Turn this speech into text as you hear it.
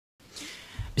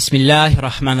Bismillahir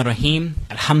Rahmanir Rahim.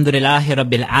 Alhamdulillahi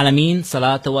Rabbil Alameen.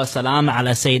 Salatu wa salam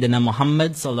ala Sayyidina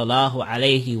Muhammad sallallahu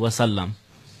alayhi wa sallam.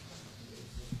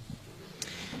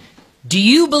 Do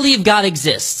you believe God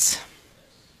exists?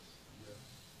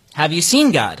 Have you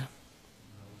seen God?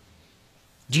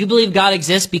 Do you believe God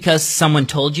exists because someone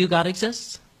told you God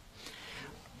exists?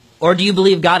 Or do you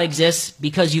believe God exists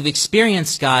because you've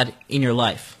experienced God in your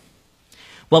life?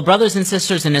 Well, brothers and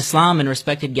sisters in Islam and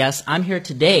respected guests, I'm here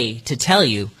today to tell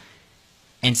you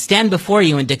and stand before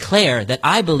you and declare that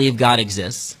I believe God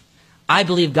exists. I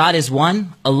believe God is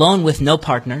one, alone with no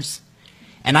partners.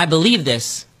 And I believe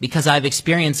this because I've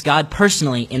experienced God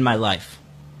personally in my life.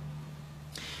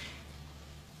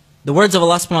 The words of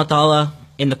Allah subhanahu wa ta'ala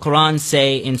in the Quran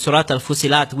say in Surah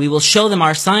Al-Fusilat, we will show them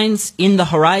our signs in the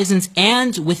horizons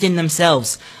and within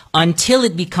themselves until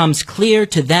it becomes clear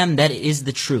to them that it is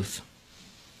the truth.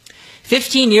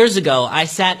 15 years ago, I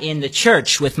sat in the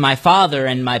church with my father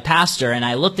and my pastor, and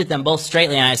I looked at them both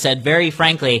straightly and I said, very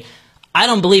frankly, I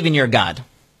don't believe in your God.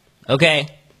 Okay?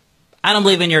 I don't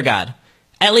believe in your God.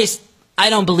 At least, I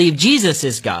don't believe Jesus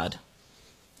is God.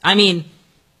 I mean,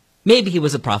 maybe he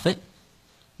was a prophet.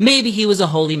 Maybe he was a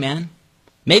holy man.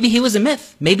 Maybe he was a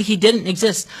myth. Maybe he didn't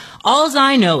exist. All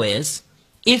I know is,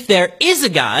 if there is a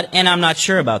God, and I'm not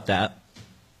sure about that,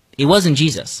 it wasn't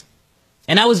Jesus.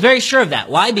 And I was very sure of that.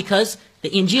 Why? Because the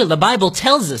Injil, the Bible,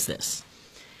 tells us this.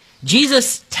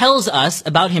 Jesus tells us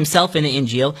about himself in the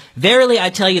Injil, verily I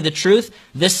tell you the truth,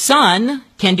 the Son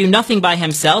can do nothing by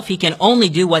himself. He can only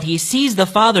do what he sees the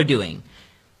Father doing.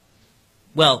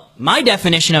 Well, my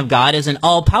definition of God is an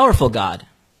all-powerful God.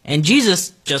 And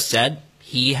Jesus just said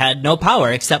he had no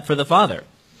power except for the Father.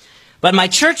 But my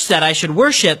church said I should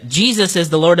worship Jesus as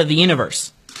the Lord of the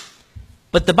universe.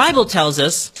 But the Bible tells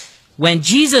us, when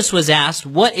Jesus was asked,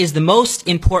 what is the most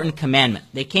important commandment?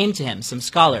 They came to him, some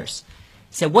scholars.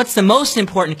 He said, what's the most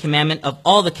important commandment of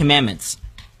all the commandments?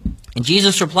 And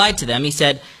Jesus replied to them, he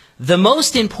said, the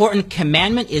most important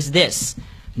commandment is this.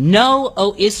 Know,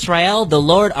 O Israel, the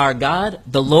Lord our God,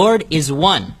 the Lord is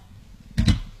one.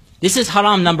 This is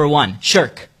Haram number 1,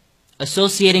 shirk,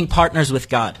 associating partners with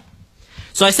God.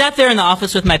 So I sat there in the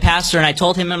office with my pastor and I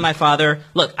told him and my father,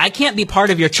 look, I can't be part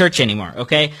of your church anymore,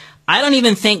 okay? I don't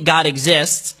even think God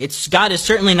exists. God is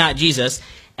certainly not Jesus.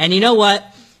 And you know what?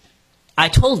 I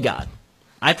told God.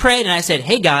 I prayed and I said,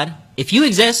 hey God, if you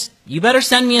exist, you better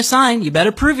send me a sign. You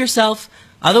better prove yourself.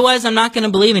 Otherwise, I'm not going to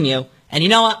believe in you. And you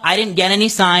know what? I didn't get any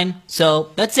sign.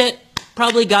 So that's it.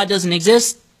 Probably God doesn't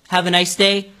exist. Have a nice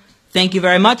day. Thank you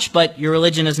very much, but your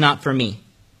religion is not for me.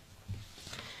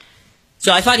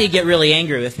 So I thought he'd get really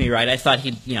angry with me, right? I thought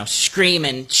he'd, scream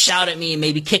and shout at me and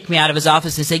maybe kick me out of his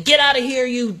office and say, get out of here,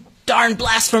 you darn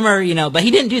blasphemer, but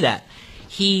he didn't do that.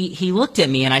 He looked at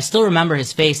me, and I still remember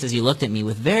his face as he looked at me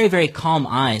with very, very calm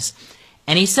eyes.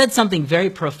 And he said something very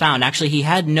profound. Actually, he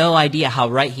had no idea how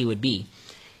right he would be.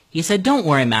 He said, don't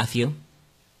worry, Matthew.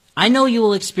 I know you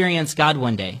will experience God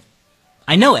one day.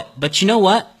 I know it, but you know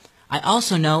what? I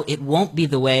also know it won't be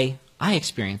the way I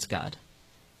experience God.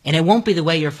 And it won't be the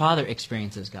way your father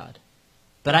experiences God.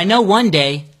 But I know one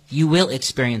day you will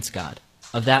experience God.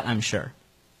 Of that, I'm sure.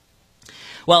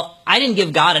 Well, I didn't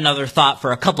give God another thought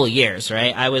for a couple of years,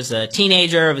 right? I was a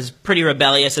teenager. I was pretty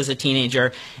rebellious as a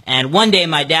teenager. And one day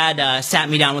my dad sat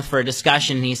me down for a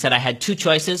discussion, and he said I had two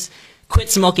choices: quit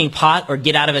smoking pot or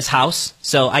get out of his house.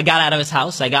 So I got out of his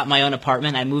house. I got my own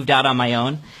apartment. I moved out on my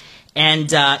own.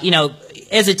 And,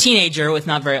 as a teenager with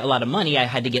not a lot of money, I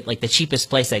had to get the cheapest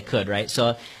place I could, right?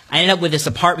 So I ended up with this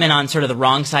apartment on sort of the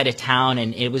wrong side of town,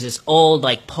 and it was this old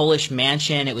Polish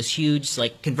mansion. It was huge,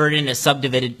 converted into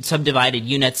subdivided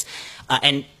units,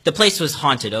 and the place was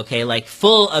haunted, okay,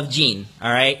 full of jinn,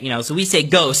 all right? So we say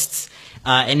ghosts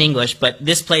in English, but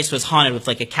this place was haunted with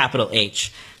a capital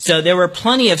H. So there were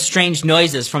plenty of strange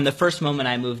noises from the first moment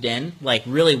I moved in,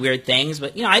 really weird things.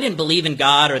 But, I didn't believe in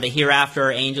God or the hereafter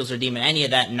or angels or demons, any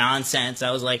of that nonsense.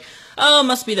 I was like, oh,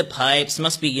 must be the pipes,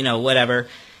 must be, whatever.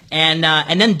 And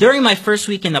then during my first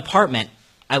week in the apartment,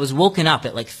 I was woken up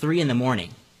at 3 in the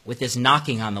morning with this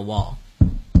knocking on the wall.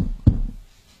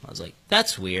 I was like,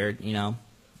 that's weird,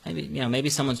 maybe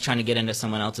someone's trying to get into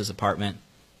someone else's apartment.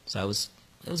 So I was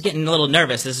getting a little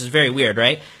nervous. This is very weird,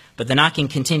 right? But the knocking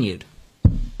continued.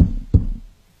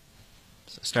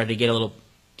 So I started to get a little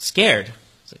scared. I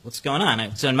was like, what's going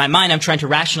on? So in my mind, I'm trying to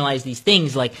rationalize these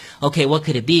things okay, what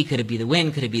could it be? Could it be the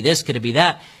wind? Could it be this? Could it be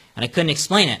that? And I couldn't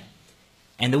explain it.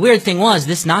 And the weird thing was,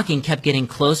 this knocking kept getting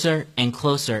closer and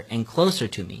closer and closer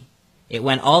to me. It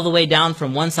went all the way down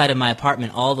from one side of my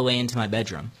apartment all the way into my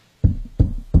bedroom.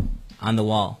 On the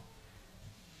wall.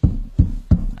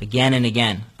 Again and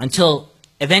again. Until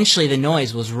eventually the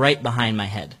noise was right behind my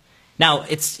head. Now,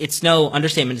 it's no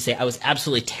understatement to say I was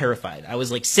absolutely terrified. I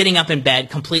was like sitting up in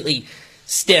bed, completely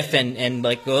stiff and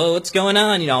like, oh, what's going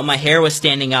on? You know, my hair was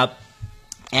standing up,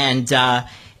 and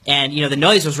you know, the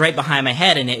noise was right behind my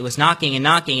head, and it was knocking and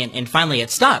knocking, and finally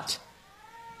it stopped.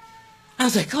 I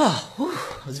was like, oh, whew.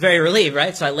 I was very relieved,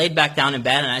 right? So I laid back down in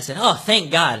bed, and I said, oh,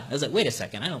 thank God. I was like, wait a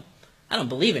second, I don't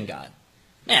believe in God.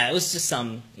 Yeah, it was just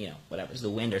some, you know, whatever, it was the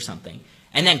wind or something.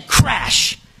 And then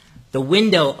crash! The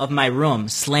window of my room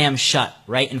slammed shut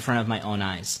right in front of my own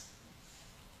eyes.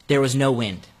 There was no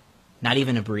wind, not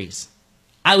even a breeze.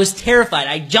 I was terrified.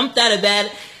 I jumped out of bed,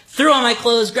 threw on my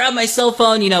clothes, grabbed my cell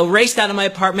phone, you know, raced out of my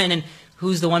apartment, and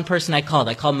who's the one person I called?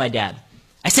 I called my dad.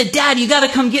 I said, Dad, you gotta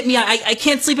come get me. I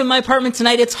can't sleep in my apartment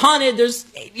tonight. It's haunted. There's,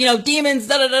 you know, demons,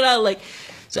 da-da-da-da. Like,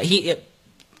 so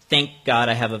thank God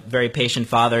I have a very patient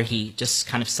father. He just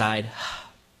kind of sighed.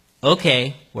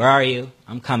 Okay, where are you?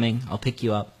 I'm coming. I'll pick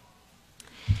you up.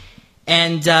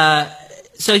 And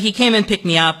so he came and picked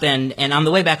me up, and on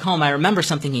the way back home, I remember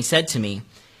something he said to me.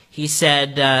 He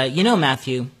said, you know,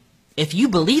 Matthew, if you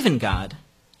believe in God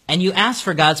and you ask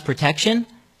for God's protection,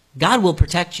 God will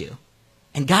protect you.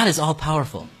 And God is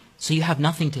all-powerful, so you have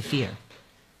nothing to fear.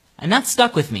 And that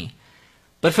stuck with me.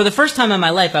 But for the first time in my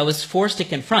life, I was forced to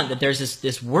confront that there's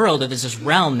this world, that there's this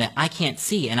realm that I can't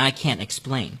see and I can't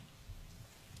explain.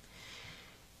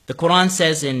 The Quran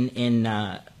says in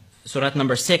Surah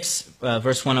number 6,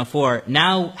 verse 104,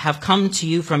 now have come to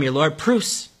you from your Lord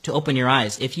proofs to open your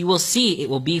eyes. If you will see, it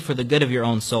will be for the good of your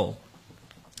own soul.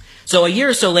 So a year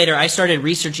or so later, I started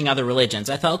researching other religions.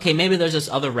 I thought, okay, maybe there's this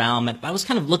other realm. And I was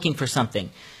kind of looking for something.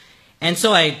 And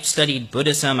so I studied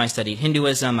Buddhism, I studied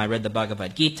Hinduism, I read the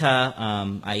Bhagavad Gita,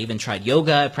 I even tried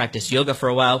yoga, I practiced yoga for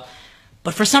a while.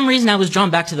 But for some reason, I was drawn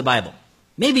back to the Bible.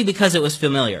 Maybe because it was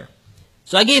familiar.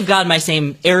 So I gave God my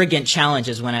same arrogant challenge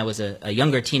as when I was a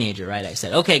younger teenager, right? I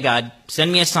said, okay, God,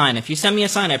 send me a sign. If you send me a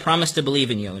sign, I promise to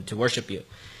believe in you and to worship you.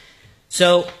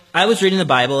 So I was reading the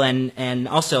Bible, and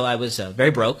also I was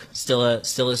very broke, still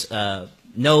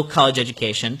no college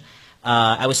education.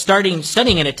 I was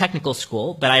studying at a technical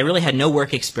school, but I really had no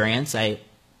work experience. I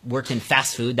worked in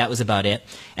fast food, that was about it.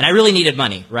 And I really needed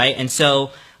money, right? And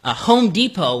so Home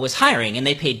Depot was hiring, and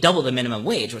they paid double the minimum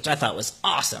wage, which I thought was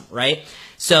awesome, right?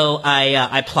 So I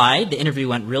applied, the interview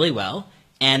went really well,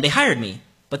 and they hired me.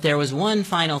 But there was one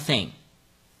final thing.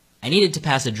 I needed to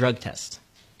pass a drug test.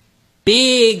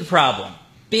 Big problem,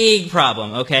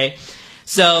 okay?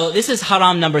 So this is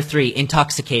haram number 3,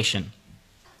 intoxication.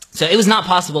 So it was not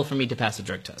possible for me to pass a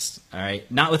drug test, all right?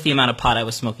 Not with the amount of pot I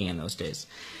was smoking in those days.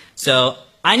 So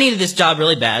I needed this job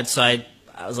really bad, so I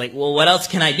was like, well, what else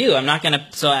can I do? I'm not going to,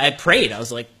 so I prayed. I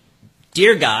was like,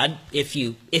 dear God, if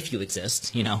you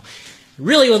exist, you know,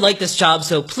 really would like this job,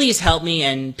 so please help me,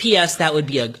 and P.S., that would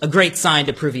be a great sign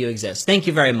to prove you exist. Thank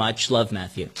you very much. Love,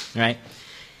 Matthew, right?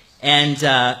 And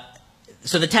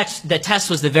so the test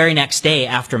was the very next day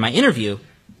after my interview,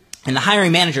 and the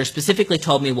hiring manager specifically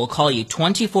told me, we'll call you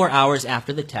 24 hours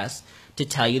after the test to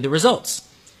tell you the results.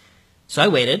 So I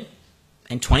waited,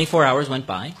 and 24 hours went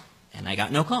by, and I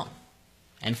got no call.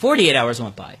 And 48 hours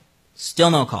went by,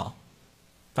 still no call.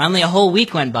 Finally, a whole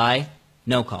week went by,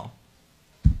 no call.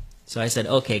 So I said,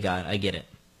 okay, God, I get it.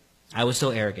 I was so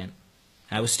arrogant.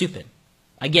 I was stupid.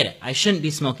 I get it. I shouldn't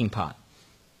be smoking pot.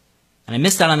 And I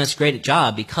missed out on this great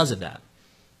job because of that.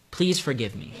 Please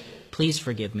forgive me. Please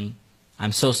forgive me.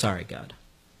 I'm so sorry, God.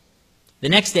 The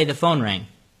next day, the phone rang.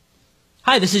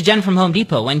 Hi, this is Jen from Home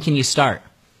Depot. When can you start?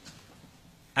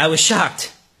 I was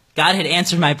shocked. God had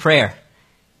answered my prayer.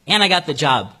 And I got the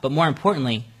job. But more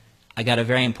importantly, I got a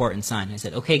very important sign. I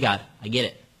said, okay, God, I get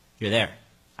it. You're there.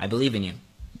 I believe in you.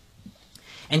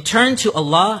 And turn to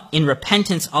Allah in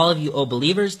repentance, all of you, O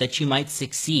believers, that you might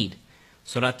succeed.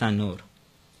 Surah An-Nur.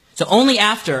 So only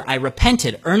after I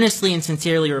repented, earnestly and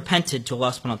sincerely repented to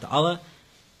Allah subhanahu wa ta'ala,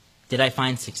 did I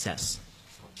find success.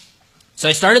 So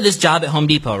I started this job at Home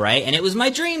Depot, right? And it was my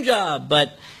dream job,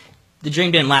 but the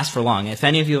dream didn't last for long. If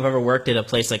any of you have ever worked at a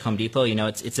place like Home Depot, you know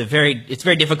it's very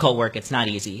difficult work. It's not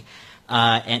easy.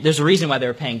 And there's a reason why they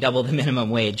were paying double the minimum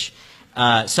wage.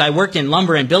 So I worked in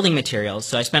lumber and building materials.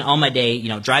 So I spent all my day, you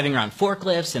know, driving around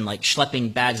forklifts and like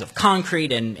schlepping bags of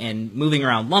concrete and moving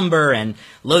around lumber and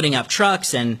loading up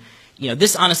trucks. And, you know,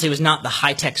 this honestly was not the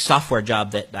high-tech software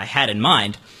job that I had in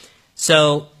mind.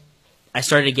 So I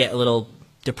started to get a little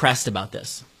depressed about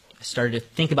this. I started to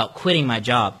think about quitting my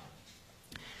job.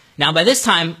 Now, by this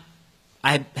time,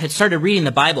 I had started reading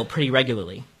the Bible pretty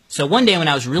regularly. So one day when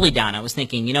I was really down, I was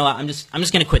thinking, you know what, I'm just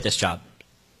going to quit this job.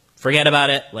 Forget about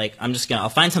it. Like, I'll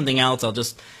find something else.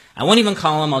 I won't even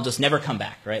call him. I'll just never come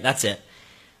back, right? That's it.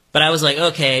 But I was like,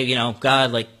 okay, you know,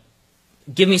 God, like,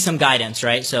 give me some guidance,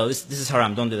 right? So this is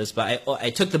haram, don't do this. But I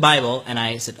took the Bible and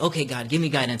I said, okay, God, give me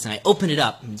guidance. And I opened it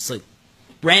up and it's like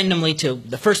randomly to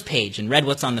the first page and read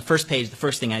what's on the first page, the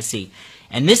first thing I see.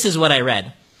 And this is what I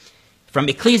read from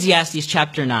Ecclesiastes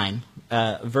chapter 9,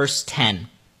 verse 10.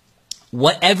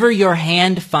 Whatever your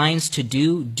hand finds to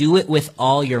do, do it with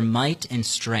all your might and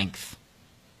strength.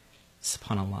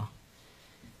 SubhanAllah.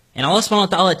 And Allah subhanahu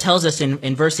wa ta'ala tells us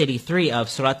in verse 83 of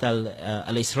Surat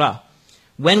al-Isra,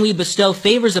 when we bestow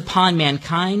favors upon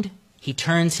mankind, he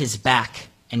turns his back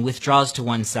and withdraws to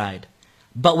one side.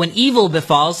 But when evil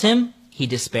befalls him, he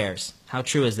despairs. How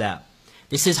true is that?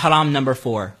 This is haram number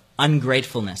 4,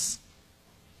 ungratefulness.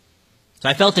 So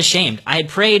I felt ashamed. I had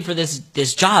prayed for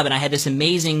this job, and I had this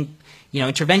amazing,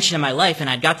 intervention in my life, and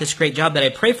I'd got this great job that I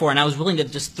prayed for, and I was willing to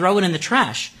just throw it in the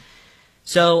trash.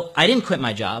 So I didn't quit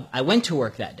my job. I went to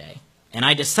work that day, and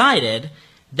I decided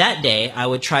that day I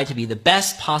would try to be the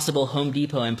best possible Home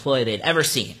Depot employee they'd ever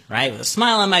seen, right? With a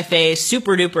smile on my face,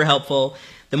 super duper helpful.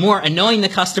 The more annoying the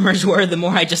customers were, the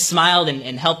more I just smiled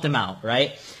and helped them out,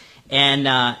 right? And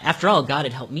after all, God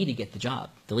had helped me to get the job.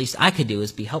 The least I could do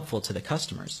is be helpful to the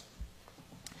customers.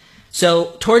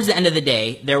 So towards the end of the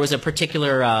day, there was a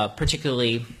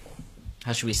particularly,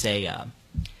 how should we say,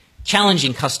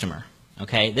 challenging customer.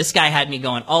 Okay, this guy had me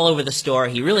going all over the store.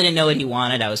 He really didn't know what he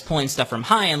wanted. I was pulling stuff from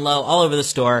high and low all over the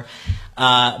store.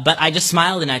 But I just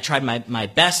smiled and I tried my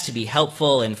best to be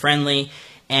helpful and friendly.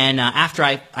 And after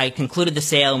I concluded the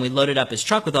sale and we loaded up his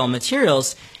truck with all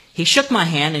materials, he shook my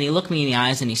hand and he looked me in the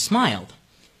eyes and he smiled.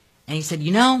 And he said,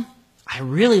 I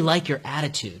really like your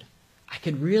attitude. I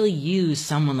could really use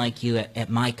someone like you at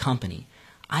my company.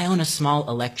 I own a small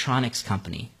electronics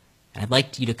company, and I'd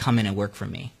like you to come in and work for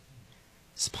me.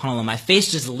 SubhanAllah, my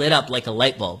face just lit up like a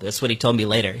light bulb. That's what he told me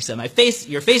later. He said,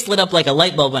 your face lit up like a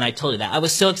light bulb when I told you that. I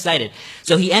was so excited.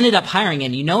 So he ended up hiring,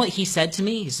 and you know what he said to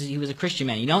me? He was a Christian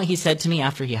man. You know what he said to me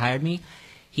after he hired me?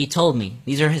 He told me,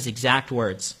 these are his exact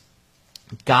words,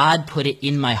 God put it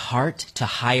in my heart to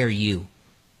hire you.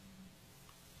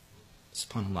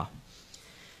 SubhanAllah.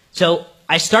 So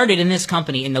I started in this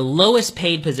company in the lowest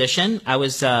paid position. I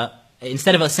was,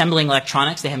 instead of assembling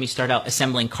electronics, they had me start out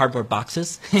assembling cardboard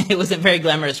boxes. It wasn't very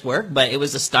glamorous work, but it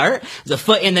was a start. It was a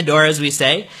foot in the door, as we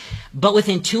say. But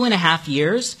within 2.5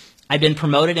 years, I'd been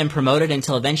promoted and promoted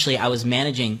until eventually I was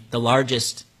managing the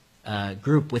largest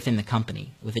group within the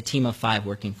company, with a team of 5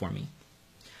 working for me.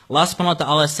 Allah subhanahu wa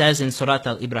ta'ala says in Surat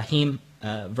al-Ibrahim,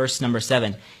 verse number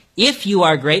 7, if you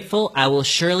are grateful, I will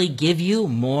surely give you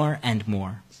more and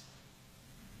more.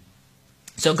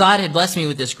 So God had blessed me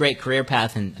with this great career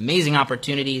path and amazing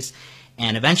opportunities,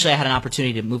 and eventually I had an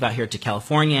opportunity to move out here to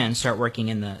California and start working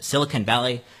in the Silicon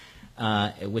Valley,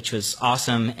 which was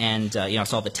awesome. And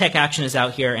so all the tech action is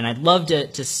out here, and I'd love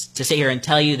to sit here and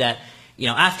tell you that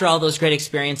after all those great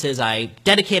experiences, I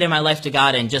dedicated my life to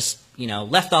God and just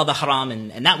left all the haram,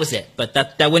 and that was it. But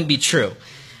that wouldn't be true.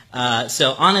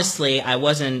 So honestly, I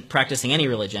wasn't practicing any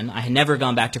religion. I had never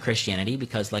gone back to Christianity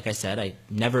because, like I said, I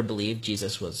never believed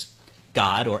Jesus was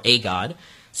God or a God.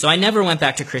 So I never went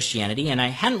back to Christianity, and I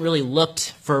hadn't really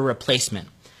looked for a replacement.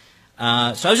 So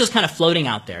I was just kind of floating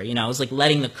out there. I was like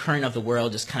letting the current of the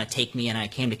world just kind of take me, and I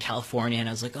came to California, and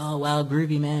I was like, oh, wow,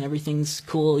 groovy, man, everything's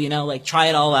cool, like try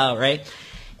it all out, right?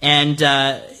 And,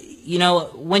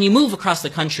 when you move across the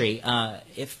country,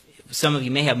 if some of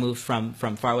you may have moved from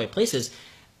faraway places,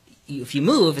 if you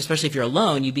move, especially if you're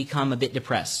alone, you become a bit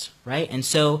depressed, right? And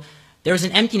so there was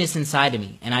an emptiness inside of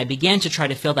me, and I began to try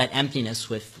to fill that emptiness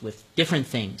with different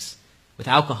things, with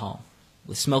alcohol,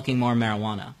 with smoking more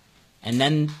marijuana. And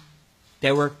then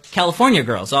there were California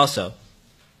girls also.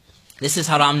 This is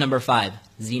haram number 5,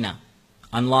 zina,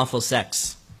 unlawful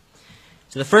sex.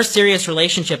 So the first serious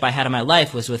relationship I had in my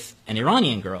life was with an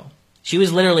Iranian girl. She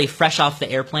was literally fresh off the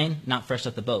airplane, not fresh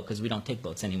off the boat, because we don't take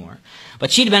boats anymore.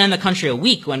 But she'd been in the country a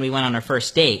week when we went on our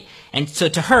first date. And so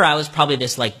to her, I was probably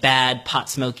this bad,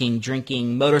 pot-smoking,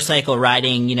 drinking, motorcycle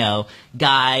riding,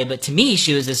 guy. But to me,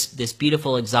 she was this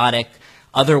beautiful, exotic,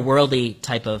 otherworldly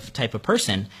type of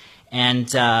person.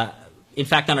 And in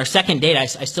fact, on our second date, I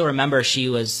still remember she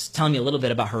was telling me a little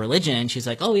bit about her religion, and she's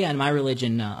like, oh yeah, in my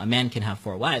religion, a man can have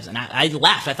 4 wives. And I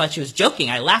laughed. I thought she was joking.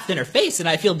 I laughed in her face, and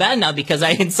I feel bad now because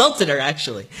I insulted her,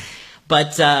 actually.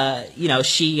 But,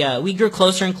 we grew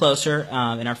closer and closer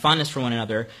in our fondness for one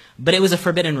another, but it was a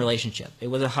forbidden relationship. It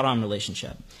was a haram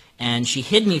relationship. And she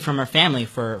hid me from her family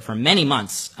for many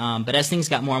months. But as things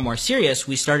got more and more serious,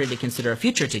 we started to consider a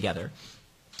future together.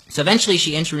 So eventually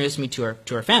she introduced me to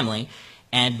her family,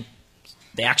 and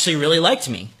they actually really liked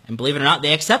me, and believe it or not,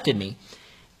 they accepted me.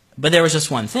 But there was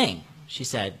just one thing. She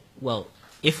said, well,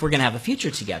 if we're going to have a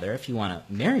future together, if you want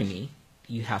to marry me,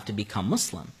 you have to become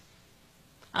Muslim.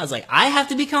 I was like, I have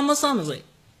to become Muslim? I was like,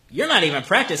 you're not even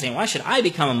practicing. Why should I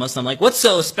become a Muslim? Like, what's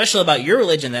so special about your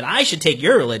religion that I should take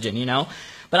your religion, you know?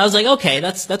 But I was like, okay,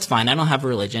 that's fine. I don't have a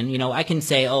religion. You know, I can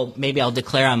say, oh, maybe I'll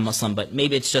declare I'm Muslim, but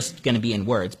maybe it's just going to be in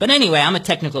words. But anyway, I'm a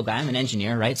technical guy. I'm an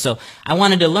engineer, right? So I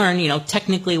wanted to learn, you know,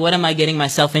 technically what am I getting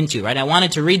myself into, right? I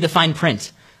wanted to read the fine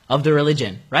print of the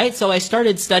religion, right? So I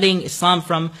started studying Islam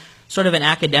from sort of an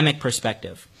academic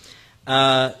perspective.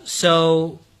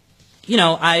 So, you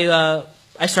know,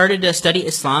 I started to study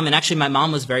Islam, and actually my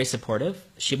mom was very supportive.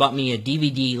 She bought me a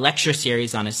DVD lecture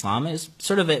series on Islam. It was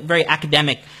sort of a very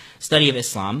academic study of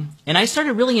Islam, and I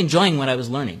started really enjoying what I was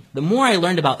learning. The more I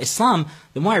learned about Islam,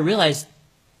 the more I realized,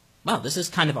 wow, this is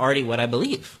kind of already what I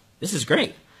believe. This is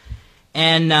great.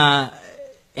 And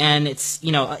it's,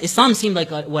 you know, Islam seemed like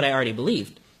what I already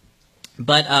believed.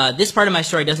 But this part of my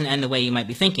story doesn't end the way you might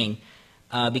be thinking,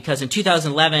 because in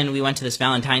 2011, we went to this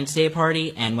Valentine's Day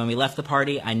party, and when we left the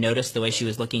party, I noticed the way she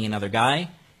was looking at another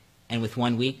guy, and within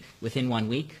 1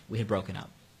 week, we had broken up.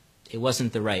 It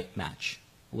wasn't the right match.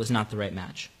 It was not the right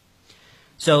match.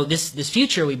 So this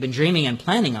future we've been dreaming and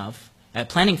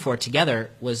planning for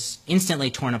together was instantly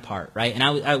torn apart, right?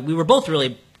 And we were both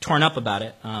really torn up about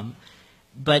it.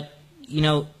 But, you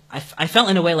know, I felt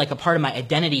in a way like a part of my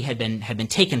identity had been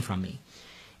taken from me.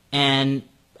 And,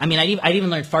 I mean, I'd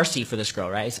even learned Farsi for this girl,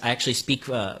 right? I actually speak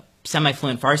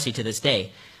semi-fluent Farsi to this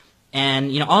day.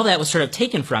 And, you know, all that was sort of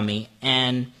taken from me.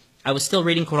 And I was still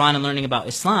reading Quran and learning about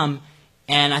Islam.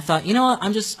 And I thought, you know what,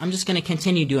 I'm just going to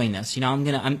continue doing this. You know,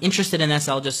 I'm interested in this.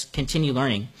 I'll just continue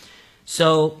learning.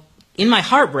 So in my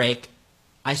heartbreak,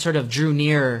 I sort of drew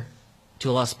near to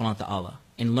Allah subhanahu wa ta'ala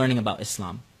in learning about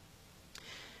Islam.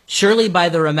 Surely by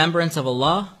the remembrance of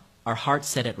Allah, our hearts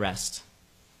set at rest.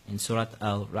 In Surat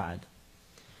Al-Ra'd.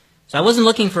 So I wasn't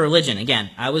looking for religion. Again,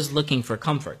 I was looking for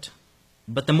comfort.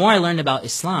 But the more I learned about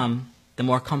Islam, the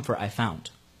more comfort I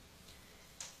found.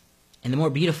 And the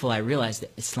more beautiful I realized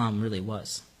that Islam really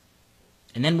was.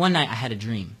 And then one night I had a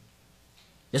dream.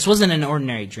 This wasn't an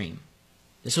ordinary dream.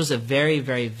 This was a very,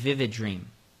 very vivid dream.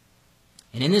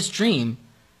 And in this dream,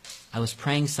 I was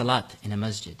praying salat in a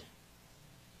masjid,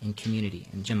 in community,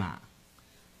 in jama'ah.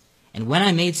 And when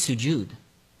I made sujood,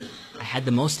 I had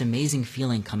the most amazing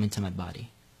feeling come into my body.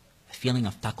 A feeling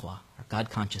of taqwa, or God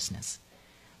consciousness.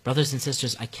 Brothers and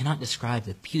sisters, I cannot describe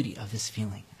the beauty of this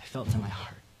feeling. I felt it in my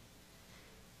heart.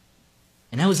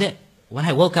 And that was it. When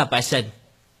I woke up, I said,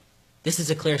 this is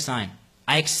a clear sign.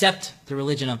 I accept the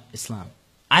religion of Islam.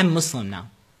 I'm Muslim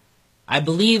now. I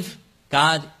believe,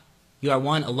 God, you are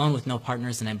one alone with no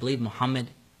partners, and I believe Muhammad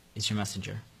is your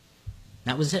messenger.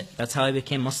 That was it. That's how I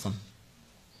became Muslim.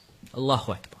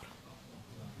 Allahu Akbar.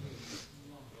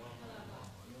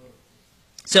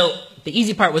 So the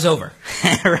easy part was over.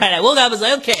 Right? I woke up, I was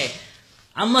like, okay,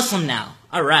 I'm Muslim now.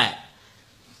 All right.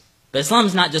 But Islam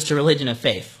is not just a religion of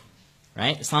faith.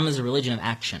 Right? Islam is a religion of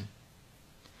action.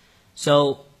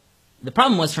 So the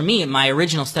problem was for me, my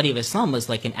original study of Islam was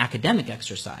like an academic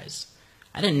exercise.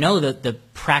 I didn't know the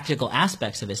practical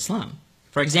aspects of Islam.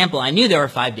 For example, I knew there were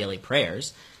 5 daily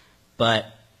prayers, but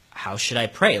how should I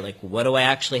pray? Like, what do I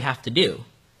actually have to do?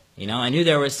 You know, I knew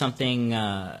there was something,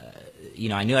 you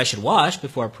know, I knew I should wash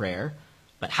before prayer,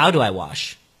 but how do I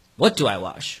wash? What do I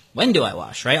wash? When do I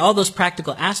wash? Right? All those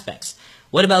practical aspects.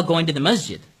 What about going to the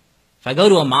masjid? If I go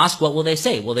to a mosque, what will they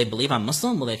say? Will they believe I'm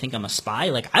Muslim? Will they think I'm a spy?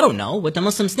 Like, I don't know what the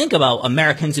Muslims think about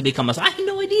Americans who become Muslims. I have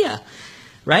no idea,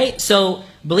 right? So,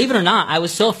 believe it or not, I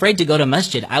was so afraid to go to a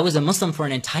masjid. I was a Muslim for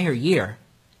an entire year,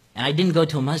 and I didn't go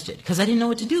to a masjid because I didn't know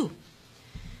what to do.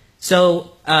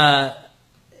 So,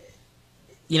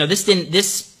 you know,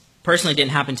 this personally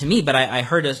didn't happen to me, but I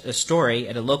heard a story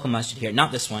at a local masjid here,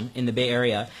 not this one, in the Bay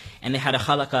Area, and they had a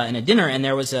halaqah and a dinner, and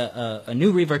there was a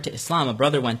new revert to Islam. A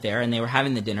brother went there, and they were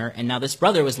having the dinner, and now this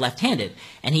brother was left-handed,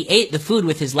 and he ate the food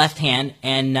with his left hand,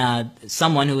 and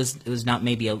someone who was not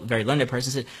maybe a very learned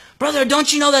person said, "Brother,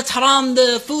 don't you know that's haram?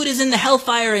 The food is in the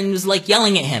hellfire," and was like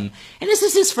yelling at him. And this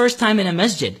is his first time in a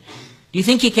masjid. Do you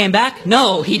think he came back?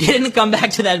 No, he didn't come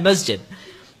back to that masjid.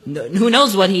 Who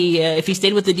knows what if he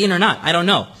stayed with the deen or not? I don't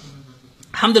know.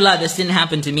 Alhamdulillah, this didn't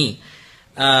happen to me.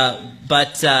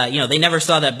 But you know, they never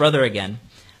saw that brother again.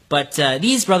 But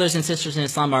these brothers and sisters in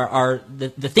Islam are the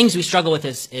things we struggle with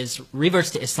is reverts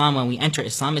to Islam when we enter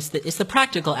Islam. It's the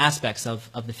practical aspects of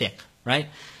the fiqh, right?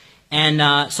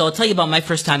 And so I'll tell you about my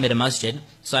first time at a masjid.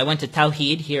 So I went to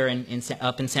Tawheed here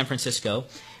up in San Francisco.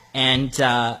 And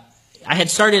I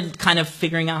had started kind of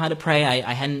figuring out how to pray.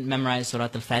 I hadn't memorized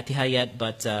Surat al-Fatiha yet,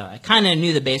 but I kind of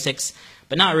knew the basics.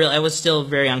 But not really. I was still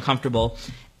very uncomfortable.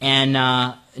 And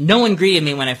no one greeted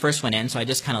me when I first went in, so I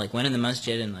just kind of like went in the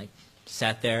masjid and like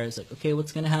sat there. I was like, okay,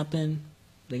 what's going to happen?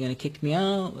 They're going to kick me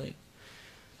out? Like,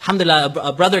 alhamdulillah,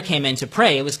 a brother came in to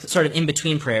pray. It was sort of in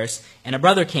between prayers. And a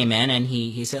brother came in and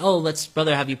he said, oh,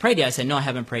 brother, have you prayed yet? I said, no, I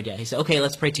haven't prayed yet. He said, okay,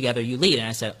 let's pray together. You lead. And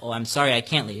I said, oh, I'm sorry, I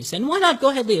can't lead. He said, why not? Go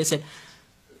ahead, lead. I said,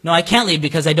 no, I can't lead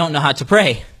because I don't know how to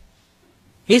pray.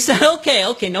 He said,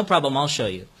 okay, no problem, I'll show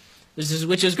you.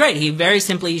 Which is great. He very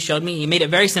simply showed me, he made it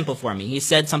very simple for me. He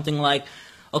said something like,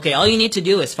 okay, all you need to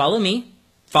do is follow me,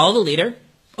 follow the leader.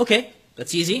 Okay,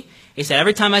 that's easy. He said,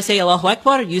 every time I say Allahu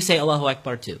Akbar, you say Allahu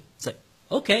Akbar too. It's like,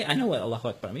 okay, I know what Allahu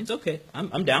Akbar means. Okay,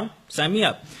 I'm down. Sign me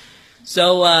up.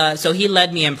 So he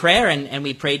led me in prayer, and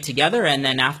we prayed together, and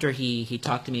then after he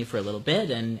talked to me for a little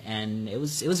bit, and it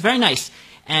was very nice.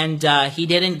 And he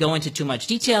didn't go into too much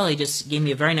detail. He just gave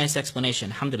me a very nice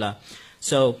explanation, alhamdulillah.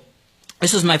 So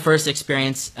this was my first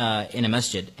experience in a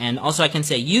masjid. And also I can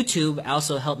say YouTube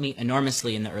also helped me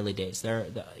enormously in the early days.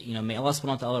 May Allah subhanahu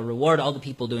wa ta'ala reward all the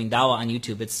people doing dawah on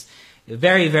YouTube. It's a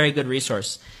very, very good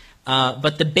resource.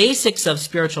 But the basics of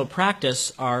spiritual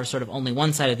practice are sort of only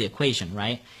one side of the equation,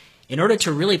 right? In order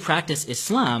to really practice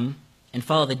Islam and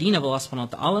follow the deen of Allah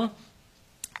subhanahu wa ta'ala,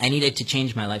 I needed to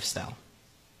change my lifestyle,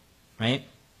 right?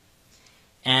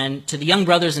 And to the young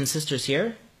brothers and sisters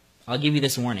here, I'll give you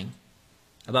this warning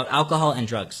about alcohol and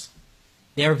drugs.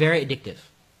 They are very addictive.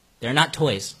 They're not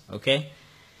toys, okay?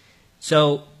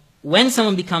 So when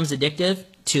someone becomes addictive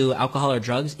to alcohol or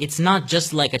drugs, it's not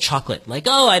just like a chocolate. Like,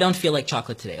 oh, I don't feel like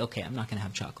chocolate today. Okay, I'm not going to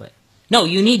have chocolate. No,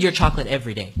 you need your chocolate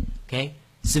every day, okay?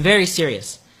 It's very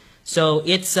serious. So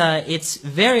it's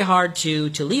very hard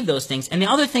to leave those things. And the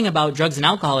other thing about drugs and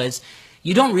alcohol is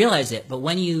you don't realize it, but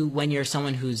when you're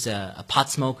someone who's a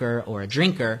pot smoker or a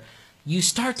drinker, you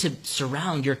start to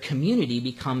surround your community,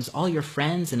 becomes all your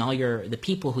friends and all the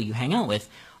people who you hang out with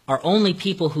are only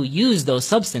people who use those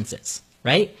substances,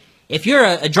 right? If you're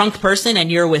a drunk person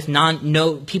and you're with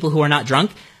people who are not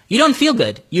drunk, you don't feel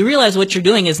good. You realize what you're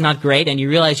doing is not great, and you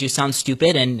realize you sound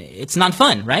stupid, and it's not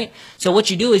fun, right? So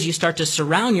what you do is you start to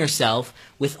surround yourself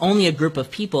with only a group of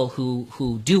people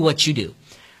who do what you do,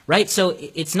 right? So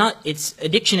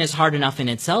addiction is hard enough in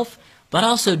itself, but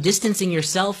also distancing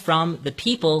yourself from the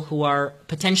people who are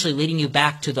potentially leading you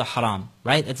back to the haram,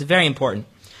 right? That's very important.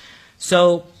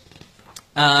 So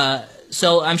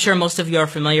I'm sure most of you are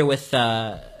familiar with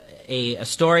a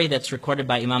story that's recorded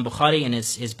by Imam Bukhari in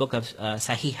his book of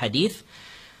Sahih Hadith.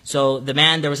 So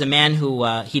there was a man who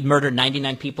he'd murdered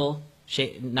 99 people.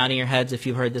 Nodding your heads if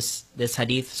you've heard this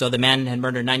hadith. So the man had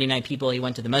murdered 99 people. He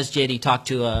went to the masjid. He talked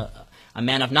to a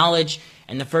man of knowledge,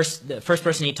 and the first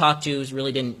person he talked to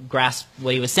really didn't grasp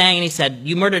what he was saying, and he said,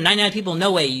 "You murdered 99 people?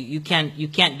 No way! You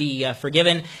can't be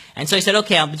forgiven." And so he said,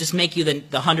 "Okay, I'll just make you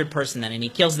the 100th person then." And he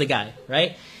kills the guy,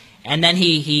 right? And then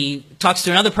he talks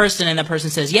to another person, and the person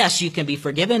says, "Yes, you can be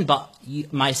forgiven, but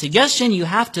my suggestion: you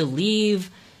have to leave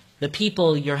the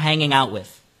people you're hanging out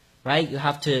with, right? You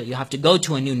have to go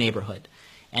to a new neighborhood."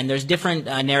 And there's different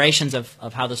narrations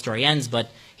of how the story ends, but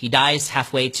he dies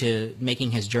halfway to making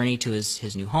his journey to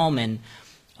his new home, and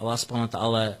Allah subhanahu wa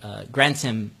ta'ala grants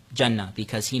him Jannah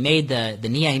because he made the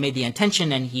niyyah, he made the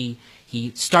intention, and he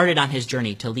started on his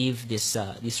journey to leave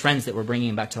these friends that were bringing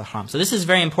him back to the haram. So this is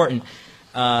very important,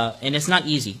 and it's not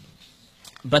easy.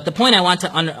 But the point I want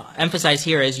to emphasize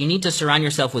here is you need to surround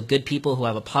yourself with good people who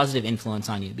have a positive influence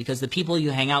on you, because the people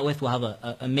you hang out with will have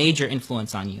a major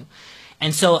influence on you.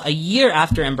 And so a year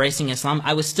after embracing Islam,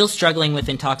 I was still struggling with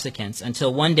intoxicants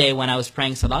until one day when I was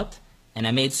praying salat and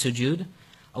I made sujood,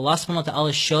 Allah subhanahu wa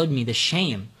ta'ala showed me the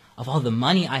shame of all the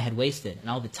money I had wasted and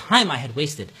all the time I had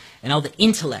wasted and all the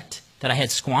intellect that I had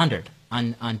squandered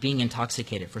on being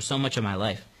intoxicated for so much of my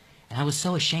life. And I was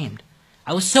so ashamed.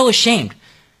 I was so ashamed.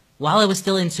 While I was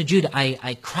still in sujood,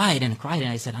 I cried and cried,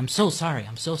 and I said, I'm so sorry,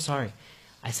 I'm so sorry.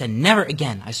 I said, never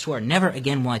again, I swore, never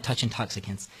again will I touch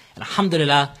intoxicants. And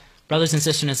alhamdulillah, brothers and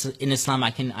sisters in Islam,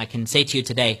 I can say to you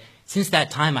today, since that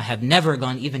time I have never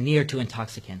gone even near to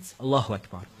intoxicants. Allahu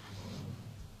Akbar.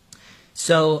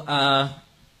 So,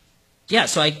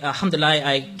 alhamdulillah,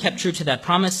 I kept true to that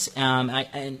promise.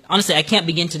 And honestly, I can't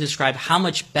begin to describe how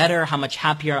much better, how much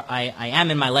happier I am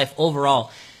in my life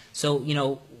overall. So,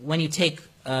 when you take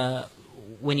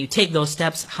those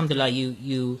steps, alhamdulillah,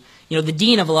 the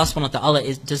deen of Allah subhanahu wa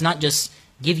ta'ala does not just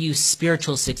give you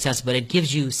spiritual success, but it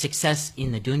gives you success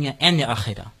in the dunya and the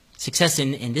akhirah. Success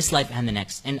in this life and the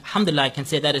next. And alhamdulillah, I can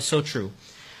say that is so true.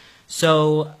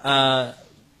 So,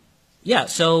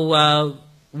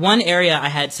 one area I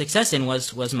had success in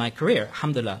was my career,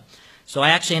 alhamdulillah. So I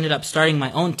actually ended up starting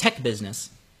my own tech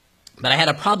business. But I had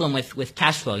a problem with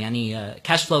cash flow.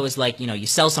 Cash flow is like, you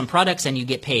sell some products and you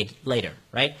get paid later,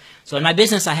 right? So in my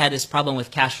business, I had this problem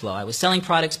with cash flow. I was selling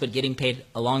products but getting paid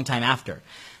a long time after.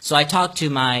 So I talked to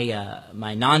my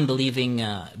non-believing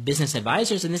business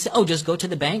advisors, and they said, "Oh, just go to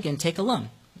the bank and take a loan.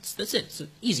 That's it. It's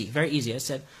easy, very easy." I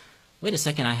said, "Wait a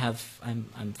second.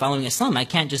 I'm following Islam. I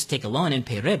can't just take a loan and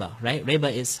pay riba, right?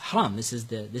 Riba is haram. This is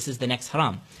the next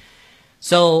haram."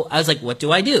 So I was like, "What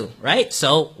do I do?" Right?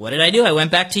 So what did I do? I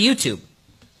went back to YouTube.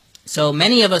 So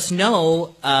many of us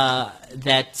know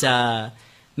that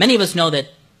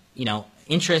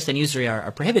interest and usury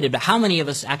are prohibited, but how many of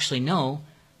us actually know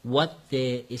what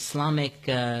the Islamic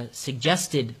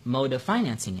suggested mode of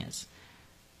financing is?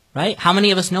 Right? How many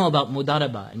of us know about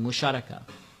mudaraba and musharaka,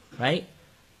 right?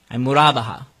 And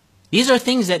murabaha. These are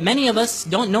things that many of us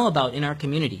don't know about in our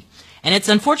community. And it's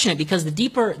unfortunate because the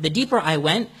deeper I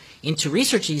went into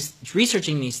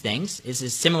researching these things,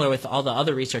 is similar with all the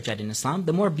other research I did in Islam,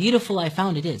 the more beautiful I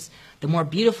found it is. The more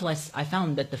beautiful I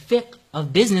found that the fiqh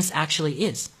of business actually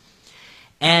is.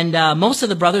 And most of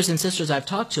the brothers and sisters I've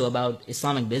talked to about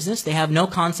Islamic business, they have no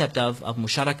concept of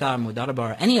musharaka or mudaraba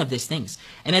or any of these things.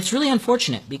 And it's really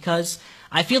unfortunate because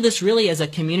I feel this really as a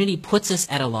community puts us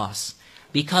at a loss.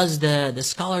 Because the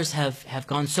scholars have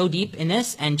gone so deep in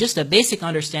this, and just a basic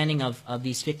understanding of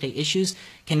these fiqh issues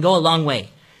can go a long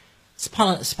way.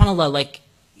 SubhanAllah, like,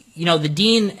 the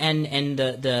deen and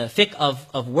the fiqh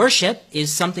of worship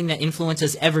is something that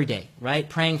influences every day, right?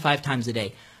 Praying 5 times a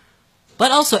day. But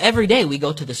also every day we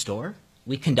go to the store,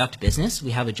 we conduct business,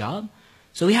 we have a job.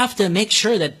 So we have to make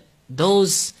sure that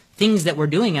those things that we're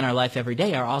doing in our life every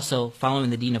day are also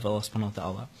following the deen of Allah subhanahu wa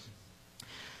ta'ala.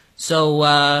 So,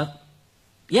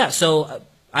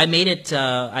 I made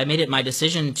it my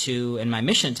decision and my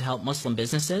mission to help Muslim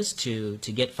businesses to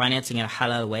get financing in a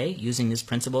halal way using these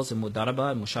principles of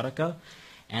mudaraba and musharaka.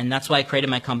 And that's why I created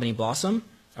my company Blossom.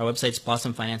 Our website's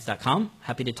blossomfinance.com.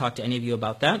 Happy to talk to any of you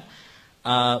about that.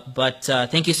 But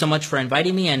thank you so much for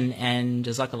inviting me, and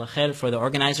jazakallah khair for the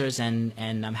organizers, and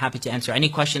I'm happy to answer any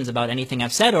questions about anything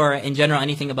I've said or in general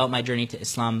anything about my journey to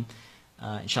Islam,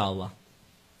 inshallah.